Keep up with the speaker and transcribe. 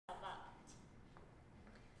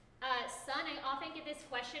get this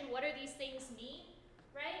question, what do these things mean,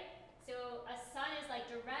 right? So a sun is like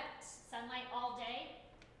direct sunlight all day.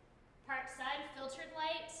 Part sun, filtered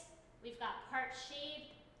light. We've got part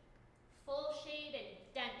shade, full shade, and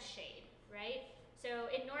dense shade, right? So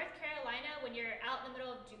in North Carolina, when you're out in the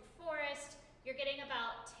middle of Duke Forest, you're getting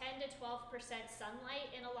about 10 to 12%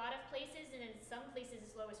 sunlight in a lot of places, and in some places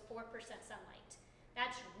as low as 4% sunlight.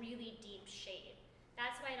 That's really deep shade.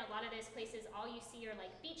 That's why in a lot of those places, all you see are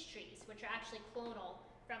like beech trees, which are actually clonal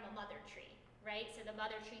from a mother tree, right? So the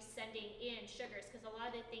mother tree's sending in sugars because a lot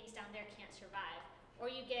of the things down there can't survive. Or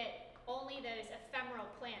you get only those ephemeral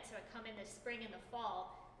plants that come in the spring and the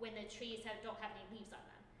fall when the trees don't have any leaves on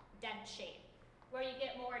them, dense shade. Where you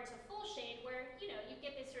get more into full shade where, you know, you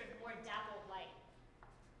get this sort of more dappled light.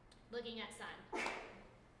 Looking at sun.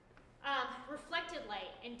 Reflected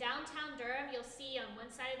light. In downtown Durham, you'll see on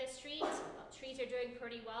one side of the street, trees are doing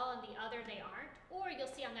pretty well, and the other they aren't. Or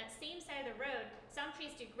you'll see on that same side of the road, some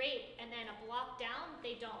trees do great, and then a block down,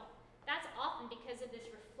 they don't. That's often because of this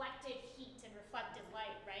reflected heat and reflected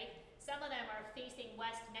light, right? Some of them are facing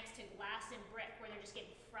west next to glass and brick where they're just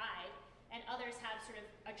getting fried, and others have sort of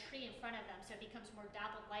a tree in front of them, so it becomes more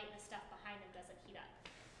dappled light and the stuff behind them doesn't heat up.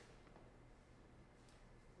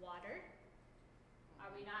 Water. Are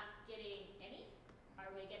we not getting any? Are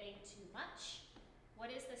we getting too much? What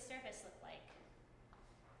does the surface look like?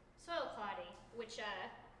 Soil clouding, which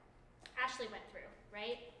Ashley went through,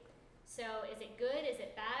 right? So is it good? Is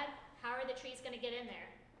it bad? How are the trees going to get in there?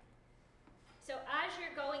 So as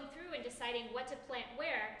you're going through and deciding what to plant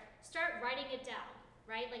where, start writing it down,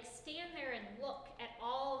 right? Like stand there and look at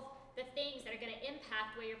all of the things that are going to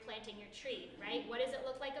impact where you're planting your tree, right? What does it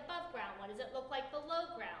look like above ground? What does it look like below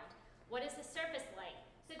ground? What is the surface like?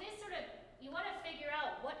 So this sort of, you want to figure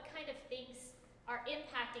out what kind of things are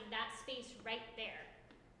impacting that space right there.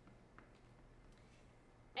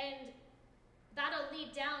 And that'll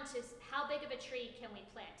lead down to how big of a tree can we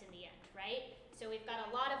plant in the end, right? So we've got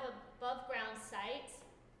a lot of above ground sites,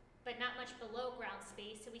 but not much below ground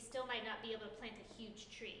space, so we still might not be able to plant a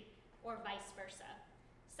huge tree, or vice versa.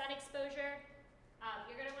 Sun exposure,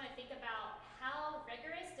 you're going to want to think about how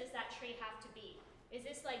rigorous does that tree have to be. Is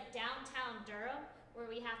this like downtown Durham, where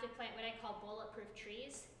we have to plant what I call bulletproof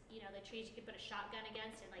trees? You know, the trees you can put a shotgun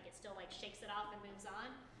against and like it still like shakes it off and moves on.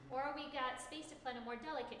 Or we got space to plant a more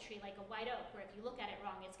delicate tree like a white oak, where if you look at it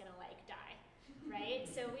wrong, it's gonna like die, right?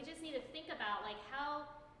 So we just need to think about like how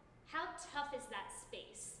tough is that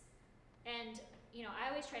space? And you know, I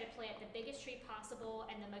always try to plant the biggest tree possible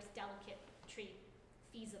and the most delicate tree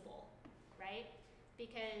feasible, right?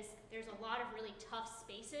 Because there's a lot of really tough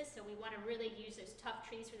spaces, so we want to really use those tough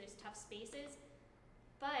trees for those tough spaces.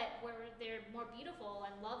 But where they're more beautiful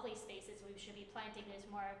and lovely spaces, we should be planting those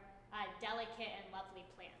more delicate and lovely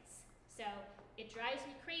plants. So it drives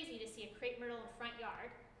me crazy to see a crepe myrtle in the front yard,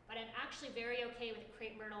 but I'm actually very okay with a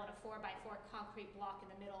crepe myrtle in a 4x4 concrete block in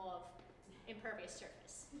the middle of impervious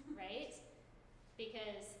surface, right?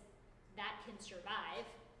 Because that can survive.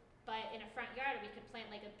 But in a front yard, we could plant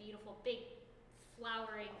like a beautiful big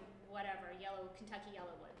flowering, whatever, yellow, Kentucky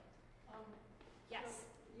yellowwood. Yes?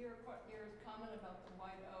 So your comment about the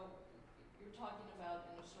white oak, you're talking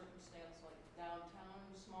about in a circumstance like downtown,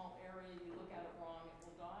 small area, you look at it wrong, it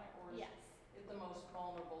will die? Or is it the most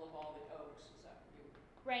vulnerable of all the oaks? Is that what you?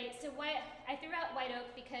 Right, so I threw out white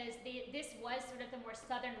oak because this was sort of the more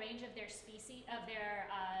southern range of their species, of their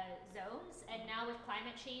zones, and now with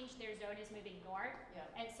climate change, their zone is moving north,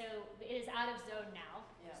 and so it is out of zone now.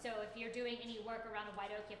 So if you're doing any work around a white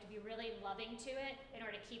oak, you have to be really loving to it in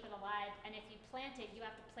order to keep it alive, and if you plant it, you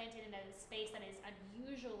have to plant it in a space that is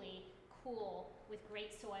unusually cool with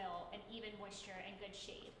great soil and even moisture and good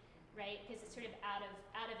shade, right? Because it's sort of out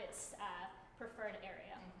of its preferred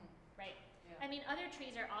area, right? I mean, other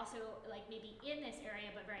trees are also like maybe in this area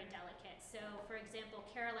but very delicate. So for example,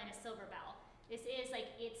 Carolina silverbell. This is like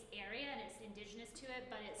its area and it's indigenous to it,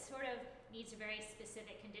 but it sort of needs very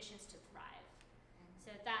specific conditions to thrive.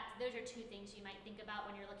 So those are two things you might think about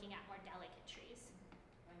when you're looking at more delicate trees.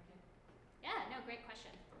 Thank you. Yeah, no, great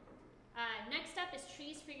question. Next up is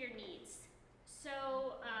trees for your needs.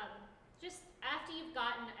 So just after you've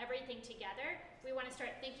gotten everything together, we want to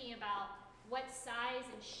start thinking about what size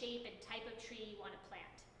and shape and type of tree you want to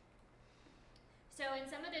plant. So in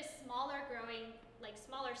some of those smaller growing, like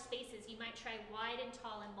smaller spaces, you might try wide and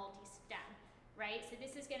tall and multi-stem, right? So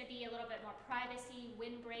this is going to be a little bit more privacy,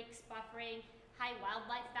 windbreaks, buffering, high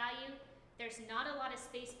wildlife value. There's not a lot of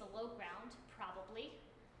space below ground, probably,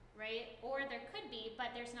 right? Or there could be,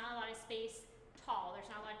 but there's not a lot of space tall.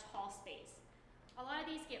 There's not a lot of tall space. A lot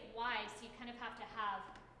of these get wide, so you kind of have to have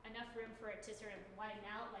enough room for it to sort of widen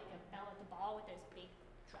out like a bell at the ball with those big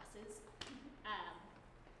trusses.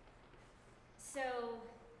 So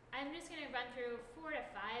I'm just going to run through 4 to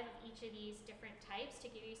 5 of each of these different types to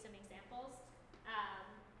give you some examples.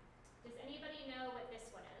 Does anybody know what this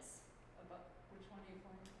one is? About which one are you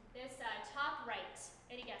pointing to? This top right.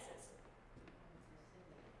 Any guesses?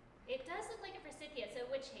 It does look like a forsythia. So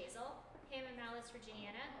witch hazel, Hamamelis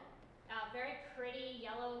virginiana. Very pretty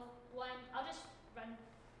yellow one. I'll just run.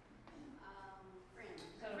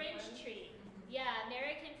 Fringe tree. Yeah,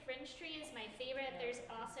 American fringe tree is my favorite. There's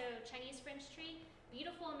also Chinese fringe tree.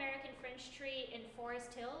 Beautiful American fringe tree in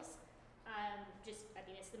Forest Hills.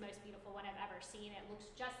 It's the most beautiful one I've ever seen. It looks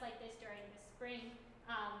just like this during the spring.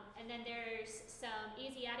 And then there's some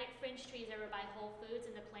Asiatic fringe trees over by Whole Foods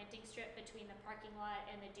in the planting strip between the parking lot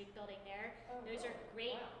and the Duke building there. Those are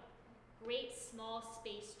great, great small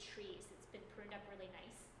space trees. It's been pruned up really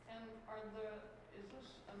nice. And is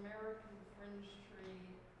this American fringe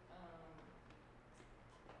tree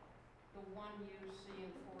the one you see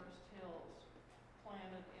in Forest Hills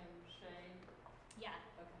planted in shade? Yeah.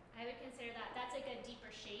 Okay. I would consider that. That's like a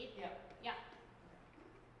deeper shade. Yeah. Yeah.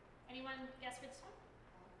 Anyone guess for this one?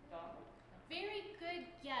 Dogwood. Very good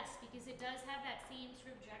guess, because it does have that same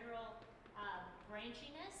sort of general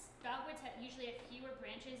branchiness. Dogwoods usually have fewer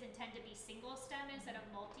branches and tend to be single stem instead of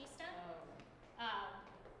multi-stem.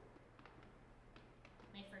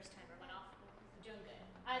 My first timer went off. I'm doing good.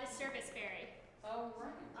 The serviceberry. Oh,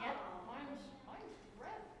 right. Yep. Mine's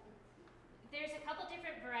red. There's a couple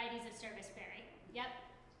different varieties of serviceberry. Yep.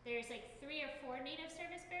 There's like 3 or 4 native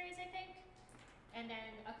serviceberries, I think, and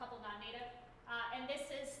then a couple non-native. And this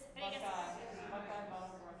is, Buckeye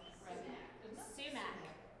bottom red. Sumac.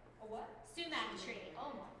 A what? Sumac tree.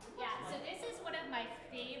 Oh my. Yeah, so this is one of my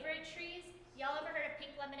favorite trees. Y'all ever heard of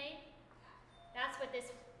pink lemonade? That's what this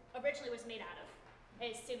originally was made out of,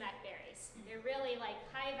 is sumac berries. They're really like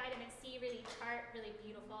high vitamin C, really tart, really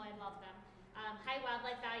beautiful. I love them. High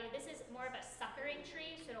wildlife value. This is more of a suckering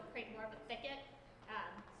tree, so it'll create more of a thicket.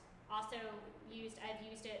 I've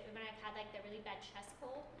used it when I've had like the really bad chest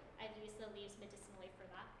cold. I've used the leaves medicinally for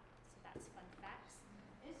that. So that's fun facts.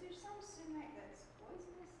 Is there some sumac that's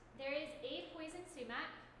poisonous? There is a poison sumac.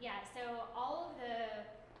 Yeah, so all of the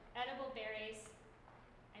edible berries,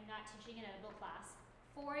 I'm not teaching an edible class,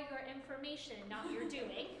 for your information, not your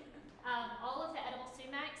doing. All of the edible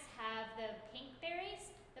sumacs have the pink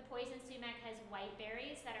berries. The poison sumac has white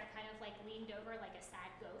berries that are kind of like leaned over like a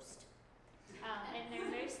sad ghost. And they're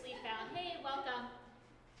mostly found, hey, welcome.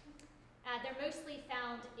 They're mostly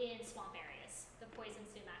found in swamp areas, the poison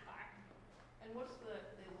sumac are. And what's do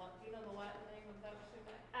you know the Latin name of that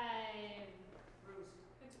sumac? Ruse.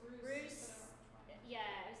 It's Ruse. Ruse. Yeah,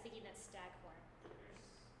 I was thinking that's staghorn.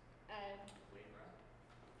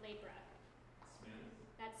 Labra. Smooth.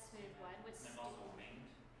 That's smooth one. What's And then also winged.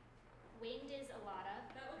 winged is alata.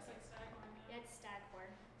 That looks like staghorn now. It's staghorn.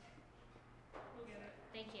 We'll get it.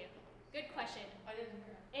 Thank you. Good question. I didn't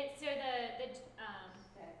hear. So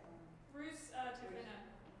Bruce Tiffina.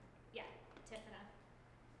 yeah, Tiffina.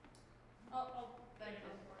 I'll Thank get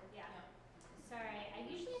it you. for you. Yeah. Sorry, I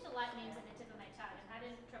usually have the Latin names at the tip of my tongue. I'm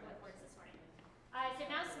having trouble with words this morning. So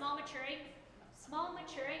now small maturing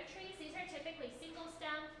trees. These are typically single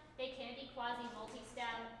stem. They can be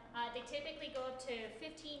quasi-multi-stem. They typically go up to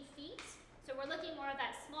 15 feet. So we're looking more at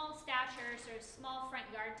that small stature, sort of small front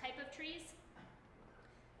yard type of trees.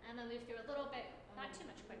 I'm gonna move through a little bit, not too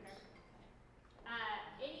much quicker.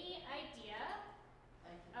 Any idea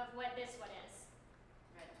of what this one is?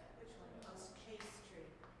 Which one? Oh, case tree.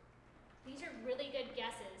 These are really good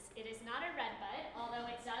guesses. It is not a redbud, although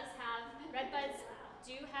it does have, redbuds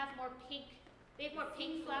do have more pink, they have more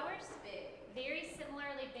pink flowers. Big. Very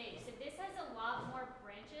similarly big. So this has a lot more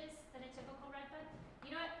branches than a typical redbud.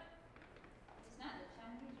 You know what? It's not the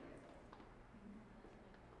Chinese redbud.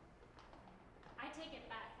 I take it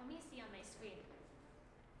back. Let me see on my screen.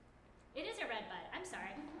 It is a redbud. I'm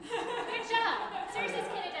sorry. Good job.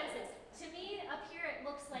 Cercis canadensis. To me, up here it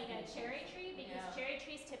looks like a cherry tree because cherry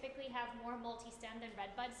trees typically have more multi-stem than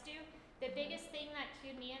redbuds do. The biggest thing that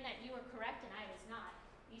cued me in that you were correct and I was not.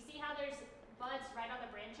 You see how there's buds right on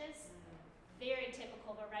the branches? Very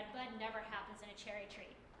typical. The redbud never happens in a cherry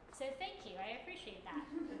tree. So thank you. I appreciate that.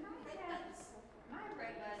 My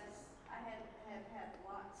redbuds, I have had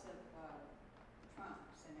lots of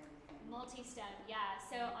trunks and everything. Multi-stem, yeah.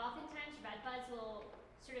 So oftentimes redbuds will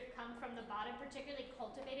sort of come from the bottom, particularly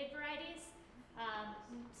cultivated varieties.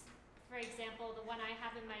 For example, the one I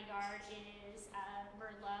have in my yard is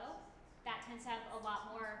Merlot. That tends to have a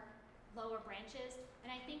lot more lower branches,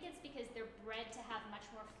 and I think it's because they're bred to have much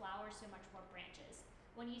more flowers, so much more branches.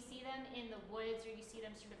 When you see them in the woods or you see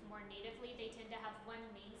them sort of more natively, they tend to have one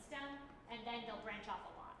main stem, and then they'll branch off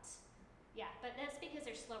a lot. Yeah, but that's because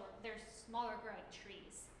they're smaller growing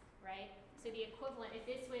trees, right? So the equivalent, if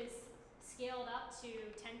this was scaled up to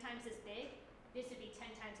 10 times as big, this would be 10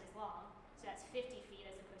 times as long. So that's 50 feet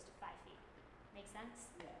as opposed to 5 feet. Make sense?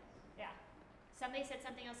 Yeah. Yeah. Somebody said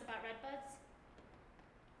something else about redbuds?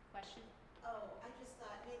 Question? Oh, I just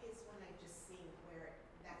thought maybe it's one I've just seen where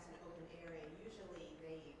that's an open area. Usually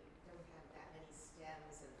they don't have that many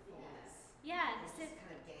stems and fullness. Yeah. It's just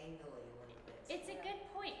kind of gangly a little bit. It's a good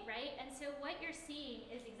point, right? And so what you're seeing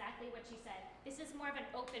is exactly what you said. This is more of an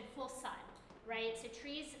open, full sun, right? So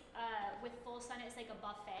trees with full sun, it's like a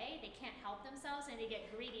buffet. They can't help themselves and they get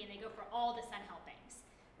greedy and they go for all the sun helpings,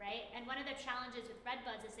 right? And one of the challenges with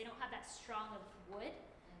redbuds is they don't have that strong of wood,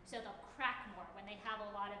 so they'll crack more when they have a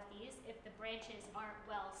lot of these if the branches aren't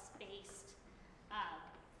well spaced.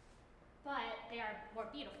 But they are more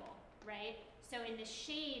beautiful, right? So in the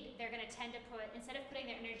shade, they're going to tend to put, instead of putting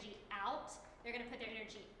their energy out, they're going to put their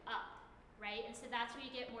energy up, right? And so that's where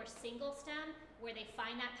you get more single stem, where they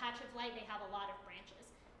find that patch of light, they have a lot of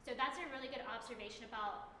branches. So that's a really good observation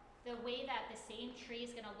about the way that the same tree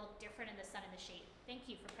is going to look different in the sun and the shade. Thank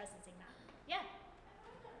you for presencing that. Yeah? I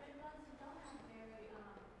find that redbuds don't have very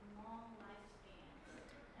long lifespans.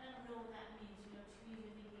 I don't know what that means. You know, trees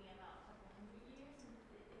you're thinking about a couple hundred years, and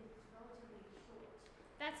it's relatively short.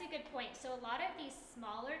 That's a good point. So a lot of these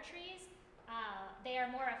smaller trees, they are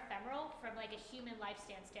more ephemeral from like a human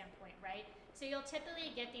lifespan standpoint, right? So you'll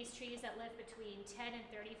typically get these trees that live between 10 and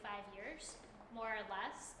 35 years, more or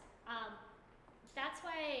less. That's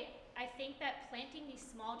why I think that planting these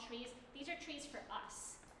small trees, these are trees for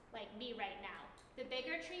us, like me right now. The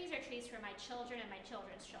bigger trees are trees for my children and my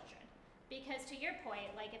children's children. Because to your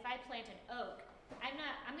point, like if I plant an oak,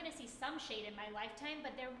 I'm gonna see some shade in my lifetime,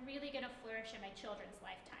 but they're really gonna flourish in my children's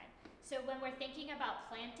lifetime. So when we're thinking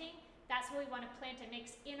about planting, that's what we wanna plant and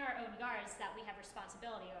mix in our own yards that we have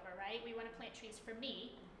responsibility over, right? We wanna plant trees for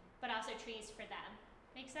me, but also trees for them.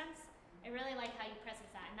 Make sense? I really like how you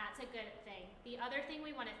presence that, and that's a good thing. The other thing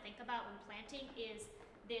we wanna think about when planting is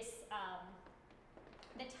this,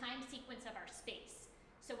 the time sequence of our space.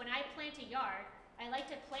 So when I plant a yard, I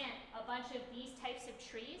like to plant a bunch of these types of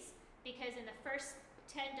trees because in the first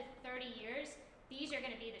 10 to 30 years, these are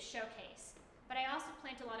gonna be the showcase. But I also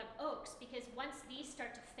plant a lot of oaks because once these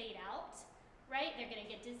start to fade out, right, they're gonna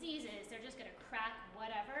get diseases, they're just gonna crack,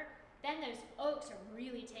 whatever, then those oaks are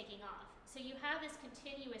really taking off. So you have this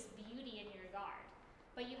continuous beauty in your yard,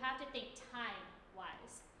 but you have to think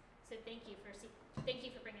time-wise. So thank you for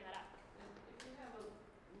bringing that up. If you have a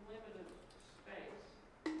limited space,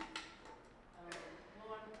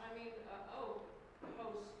 oak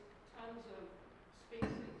hosts tons of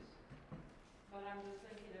species, but I'm just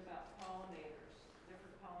thinking about pollinators,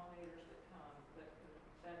 different pollinators that come that could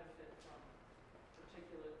benefit from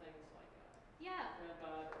particular things like a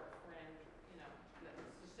redbud or a fringe, you know, that's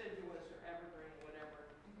deciduous or evergreen, whatever.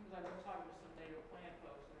 Because I've been talking to some native plant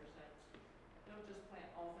folks and they're saying, don't just plant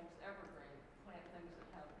all things evergreen, plant things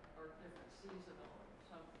that are different seasonal, and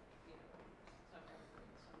some, you know, some evergreen,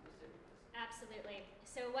 some deciduous. Absolutely.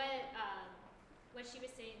 So what she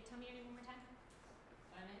was saying, tell me your name one more time.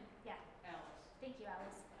 My name? Yeah. Alice. Thank you,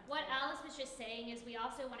 Alice. What Alice was just saying is we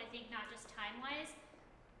also want to think not just time-wise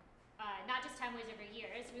over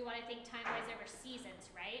years, we want to think time-wise over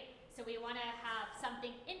seasons, right? So we want to have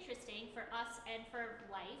something interesting for us and for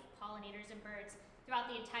life, pollinators and birds, throughout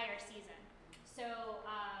the entire season. So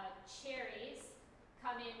cherries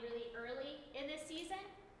come in really early in this season,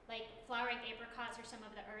 like flowering apricots are some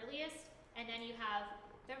of the earliest, and then you have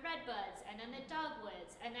the redbuds, and then the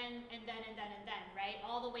dogwoods, and then, right?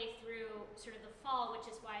 All the way through sort of the fall, which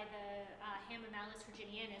is why the Hamamelis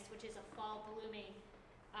virginianus, which is a fall blooming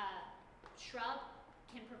shrub,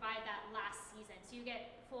 can provide that last season. So you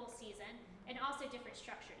get full season, and also different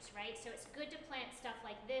structures, right? So it's good to plant stuff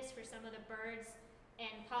like this for some of the birds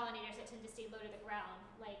and pollinators that tend to stay low to the ground,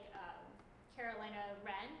 like Carolina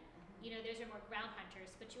wren. You know, those are more ground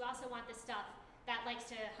hunters, but you also want the stuff that likes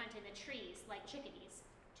to hunt in the trees, like chickadees,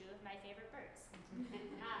 two of my favorite birds.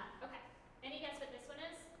 Okay, any guess what this one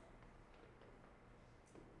is?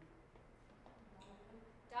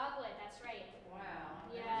 Dogwood, that's right. Wow.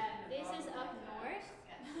 Yeah, this is up north,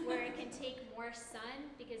 where it can take more sun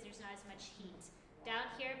because there's not as much heat. Down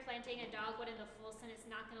here, planting a dogwood in the full sun is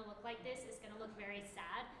not gonna look like this, it's gonna look very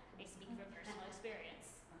sad. I speak from personal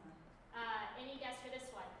experience. Any guess for this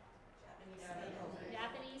one?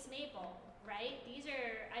 Japanese maple, right? These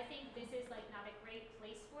are, I think this is like not a great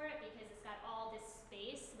place for it because it's got all this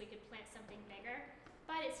space. We could plant something bigger,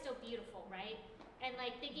 but it's still beautiful, right? And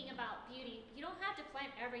like thinking about beauty, you don't have to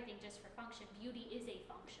plant everything just for function. Beauty is a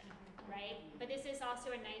function, right? But this is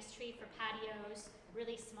also a nice tree for patios,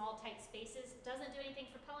 really small, tight spaces. Doesn't do anything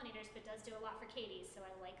for pollinators, but does do a lot for Katie's, so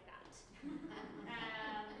I like that.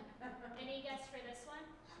 Any guess for this one?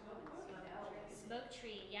 Smoke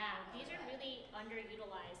tree, yeah. These are really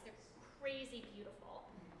underutilized. They're crazy beautiful.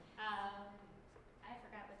 I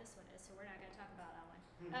forgot what this one is, so we're not going to talk about that one.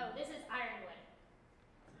 Oh, this is ironwood.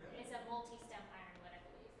 It's a multi-stem ironwood, I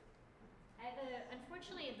believe.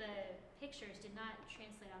 Unfortunately, the pictures did not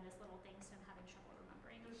translate on this little thing, so I'm having trouble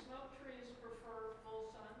remembering. Do smoke trees prefer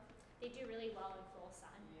full sun? They do really well in full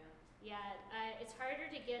sun. Yeah. Yeah, it's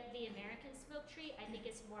harder to get the American smoke tree. I think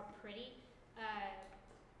it's more pretty.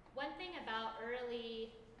 One thing about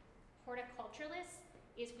early horticulturalists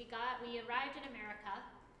is we arrived in America,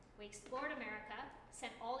 we explored America,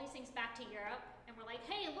 sent all these things back to Europe, and we're like,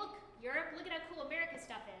 hey, look, Europe, look at how cool America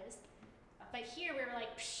stuff is. But here we were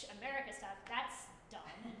like, psh, America stuff, that's dumb.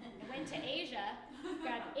 And went to Asia,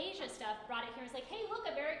 grabbed Asia stuff, brought it here, and was like, hey, look,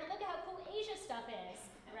 America, look at how cool Asia stuff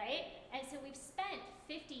is, right? And so we've spent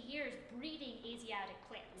 50 years breeding Asiatic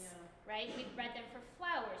plants, right? We've bred them for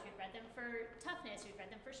flowers, we've bred them for toughness, we've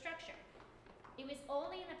bred them for structure. It was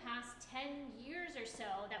only in the past 10 years or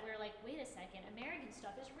so that we were like, wait a second, American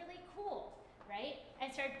stuff is really cool, right?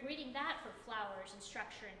 And started breeding that for flowers and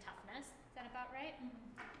structure and toughness. Is that about right?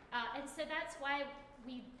 And so that's why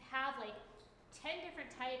we have like 10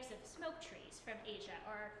 different types of smoke trees from Asia,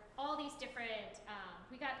 or all these different,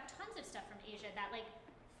 we got tons of stuff from Asia that like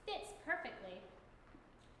fits perfectly.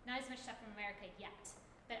 Not as much stuff from America yet.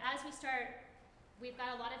 But as we start, we've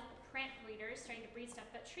got a lot of plant breeders starting to breed stuff,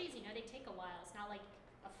 but trees, you know, they take a while. It's not like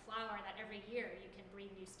a flower that every year you can breed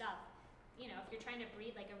new stuff. You know, if you're trying to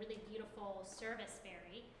breed like a really beautiful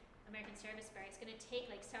serviceberry, American serviceberry, it's gonna take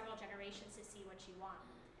like several generations to see what you want.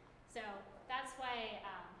 So that's why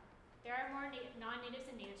there are more non-natives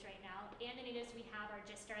and natives right now, and the natives we have are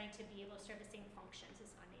just starting to be able to serve the same functions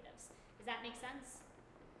as non-natives. Does that make sense?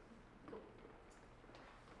 Cool.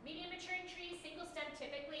 Medium maturing trees, single stem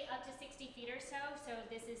typically up to 60 feet or so. So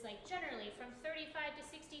this is like generally from 35 to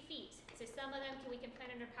 60 feet. So some of them we can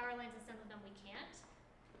plant under power lines and some of them we can't.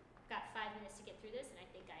 Got 5 minutes to get through this and I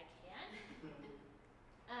think I can.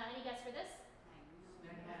 Any guess for this?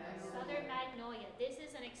 Southern magnolia. This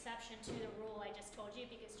is an exception to the rule I just told you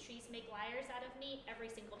because trees make liars out of me every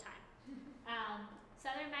single time.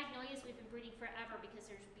 Southern magnolias we've been breeding forever because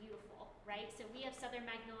they're beautiful, right? So we have southern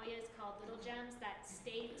magnolias called little gems that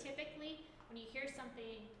stay typically, when you hear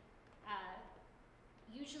something,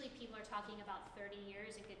 usually people are talking about 30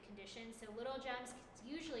 years in good condition. So little gems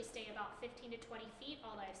usually stay about 15 to 20 feet,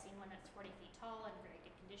 although I've seen one that's 40 feet tall and very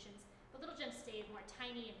good conditions. But little gems stay more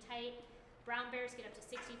tiny and tight. Brown bears get up to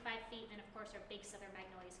 65 feet, and then of course our big southern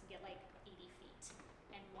magnolias can get like 80 feet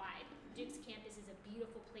and wide. Duke's campus is a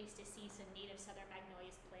beautiful place to see some native southern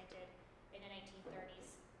magnolias planted in the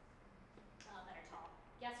 1930s that are tall.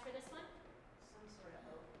 Guess for this one? Some sort of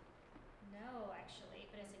oak. No, actually,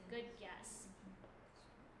 but it's a good guess.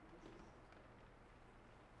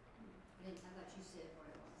 I thought you said what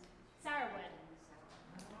it was. Sourwood.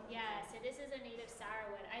 Yeah, so this is a native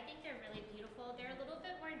sourwood. I think they're really beautiful. They're a little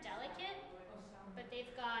bit more delicate, but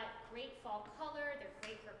they've got great fall color. They're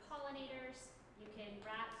great for pollinators. You can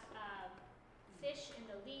wrap fish in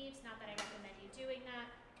the leaves. Not that I recommend you doing that.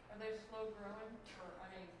 Are they slow growing, or I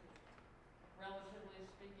mean, relatively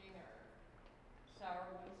speaking, or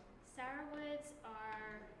sourwoods? Sourwoods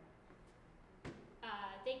are,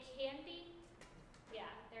 they can be. Yeah,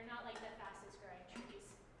 they're not like the fastest growing trees.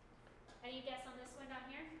 Any guess on this one down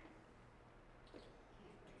here?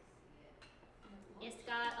 It's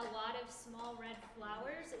got a lot of small red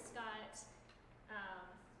flowers. It's got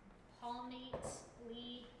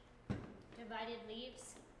palmately divided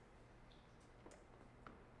leaves.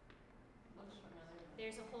 Looks familiar.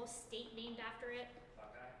 There's a whole state named after it.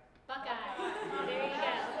 Buckeye. Buckeye. There you go.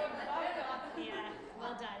 Yeah,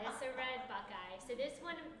 well done. It's a red buckeye. So this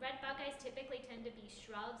one, red buckeyes typically tend to be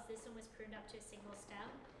shrubs. This one was pruned up to a single stem.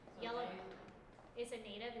 So Yellow they- is a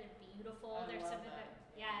native. They're beautiful. I They're love some of that.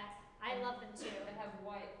 the, yeah, I love them too. They have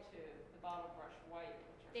white too, the bottle brush white,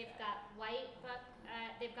 which are They've fabulous.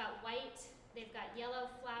 got white, they've got yellow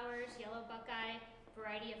flowers, yellow buckeye,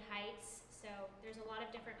 variety of heights. So there's a lot of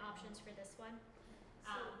different options for this one.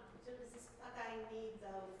 So does this buckeye need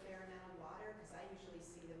though a fair amount of water? Because I usually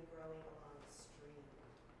see them growing along the stream.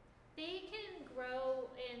 They can grow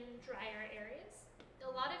in drier areas. A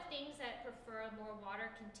lot of things that prefer more water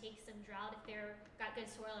can take some drought if they're got good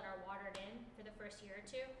soil and are watered in for the first year or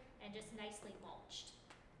two and just nicely mulched.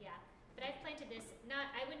 Yeah, but I've planted this,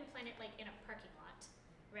 I wouldn't plant it like in a parking lot.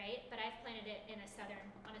 right? But I've planted it on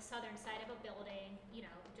a southern side of a building, you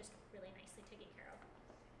know, just really nicely taken care of.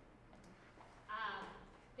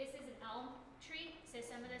 This is an elm tree, so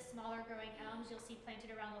some of the smaller growing elms you'll see planted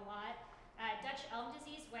around a lot. Dutch elm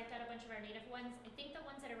disease wiped out a bunch of our native ones. I think the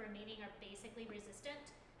ones that are remaining are basically resistant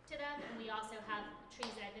to them, and we also have trees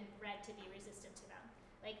that have been bred to be resistant to them.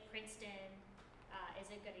 Like Princeton is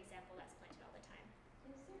a good example that's planted all the time.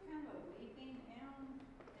 Is there kind of a weeping elm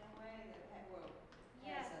in a way that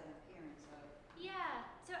has an appearance of? Yeah,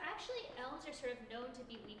 so actually elms are sort of known to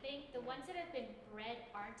be weeping. The ones that have been bred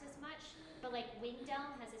aren't as much, but like winged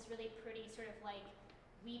elm has this really pretty sort of like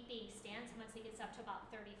weeping stance once it gets up to about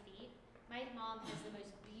 30 feet. My mom has the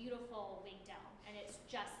most beautiful winged elm, and it's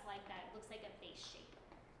just like that. It looks like a face shape.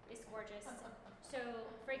 It's gorgeous. So,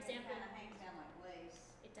 for example, It kind of hangs down like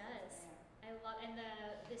lace. it does. Yeah. I love, and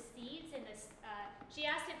the seeds and she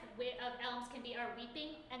asked if elms are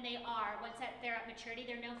weeping, and they are. Once they're at maturity,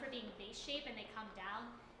 they're known for being vase shaped and they come down.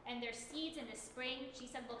 And their seeds in the spring, she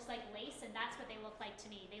said, looks like lace, and that's what they look like to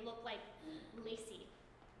me. They look like lacy.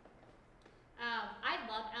 I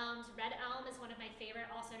love elms. Red elm is one of my favorite,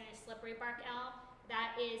 also known as slippery bark elm.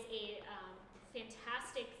 That is a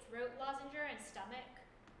fantastic throat lozenger and stomach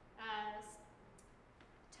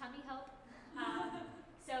tummy help.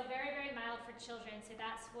 So very, very mild for children, so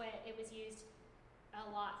that's what it was used a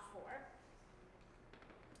lot for.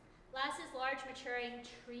 Last is large maturing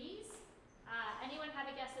trees. Anyone have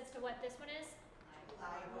a guess as to what this one is?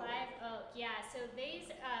 Live oak, yeah. So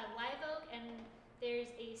these live oak, and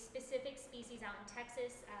there's a specific species out in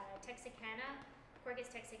Texas, Texarkana,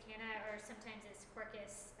 Quercus texarkana, or sometimes it's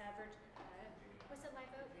Quercus, what's it,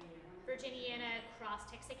 live oak? Virginiana cross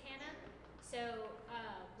Texarkana. So,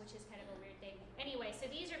 which is kind of a weird thing. Anyway, so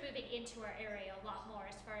these are moving into our area a lot more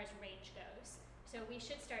as far as range goes. So we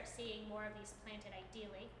should start seeing more of these planted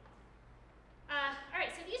ideally. All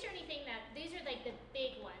right, so these are like the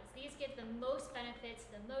big ones. These give the most benefits,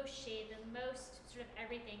 the most shade, the most sort of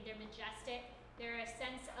everything. They're majestic. They're a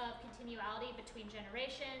sense of continuality between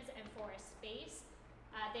generations and forest space.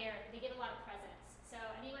 They give a lot of presence. So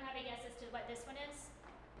anyone have a guess as to what this one is?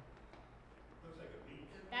 Looks like a beach.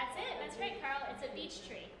 That's it. That's right, Carl. It's a beech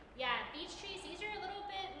tree. Yeah, beech trees, these are a little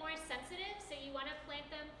bit more sensitive, so you want to plant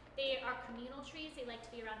them. They are communal trees. They like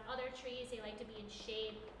to be around other trees. They like to be in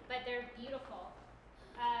shade, but they're beautiful.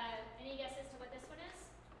 Any guesses to what this one is?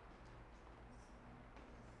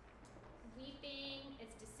 Weeping.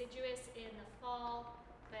 It's deciduous in the fall,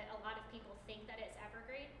 but a lot of people think that it's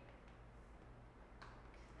evergreen.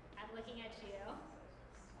 I'm looking at you.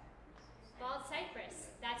 Bald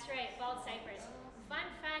cypress. That's right, bald cypress. Fun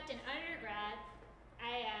fact, in undergrad,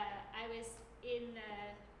 I was in the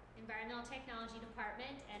environmental technology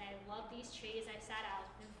department, and I loved these trees I sat out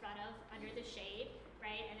in front of under the shade,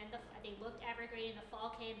 right? And then they looked evergreen, and the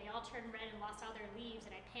fall came, they all turned red and lost all their leaves,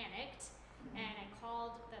 and I panicked. And I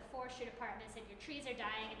called the forestry department and said, your trees are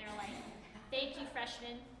dying, and they're like, thank you,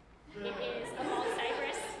 freshman. It is a bald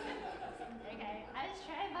cypress. Okay, I was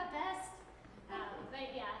trying my best.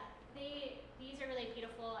 But yeah, these are really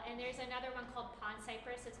beautiful. And there's another one called pond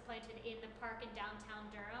cypress. It's planted in the park in downtown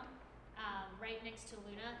Durham, right next to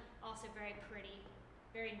Luna. Also very pretty,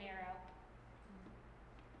 very narrow.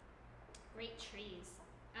 Great trees.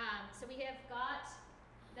 So we have got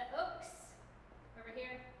the oaks over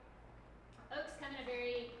here. Oaks come in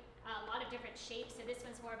a lot of different shapes. So this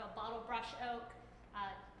one's more of a bottle brush oak,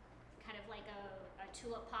 kind of like a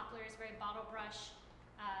tulip poplar is very bottle brush.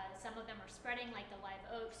 Some of them are spreading, like the live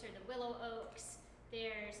oaks or the willow oaks.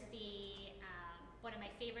 There's the one of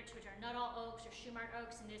my favorites, which are Nuttall oaks or Shumard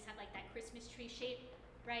oaks, and those have like that Christmas tree shape,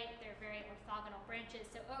 right? They're very orthogonal branches.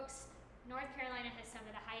 So oaks, North Carolina has some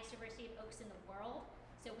of the highest diversity of oaks in the world.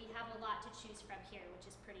 So we have a lot to choose from here, which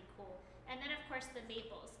is pretty cool. And then of course the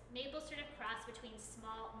maples. Maples sort of cross between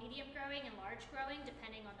small, medium growing and large growing,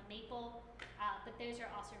 depending on the maple, but those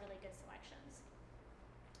are also really good selections.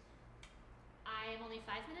 I am only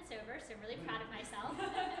 5 minutes over, so I'm really proud of myself.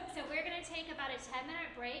 So we're gonna take about a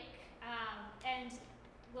 10-minute break, and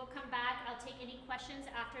we'll come back. I'll take any questions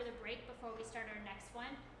after the break before we start our next one,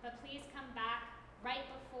 but please come back right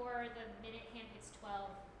before the minute hand hits 12,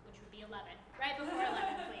 which would be 11. Right before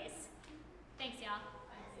 11, please.